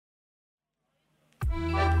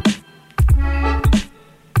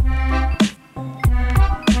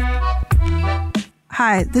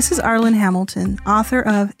Hi, this is Arlen Hamilton, author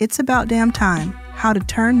of It's About Damn Time, How to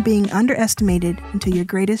Turn Being Underestimated into Your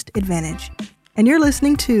Greatest Advantage. And you're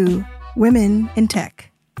listening to Women in Tech.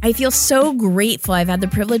 I feel so grateful I've had the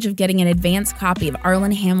privilege of getting an advance copy of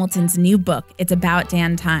Arlen Hamilton's new book, It's About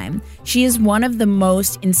Damn Time. She is one of the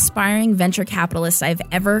most inspiring venture capitalists I've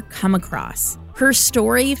ever come across. Her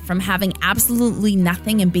story, from having absolutely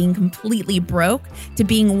nothing and being completely broke to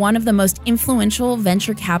being one of the most influential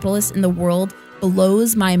venture capitalists in the world,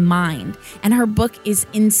 blows my mind. And her book is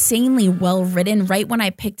insanely well written. Right when I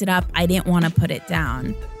picked it up, I didn't want to put it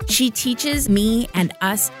down. She teaches me and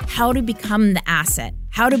us how to become the asset,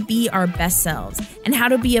 how to be our best selves, and how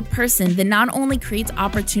to be a person that not only creates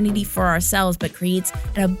opportunity for ourselves, but creates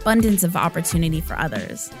an abundance of opportunity for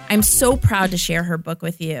others. I'm so proud to share her book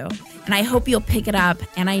with you, and I hope you'll pick it up,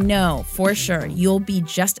 and I know for sure you'll be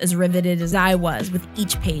just as riveted as I was with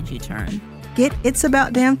each page you turn. Get It's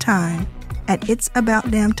About Damn Time at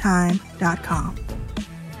itsaboutdamntime.com.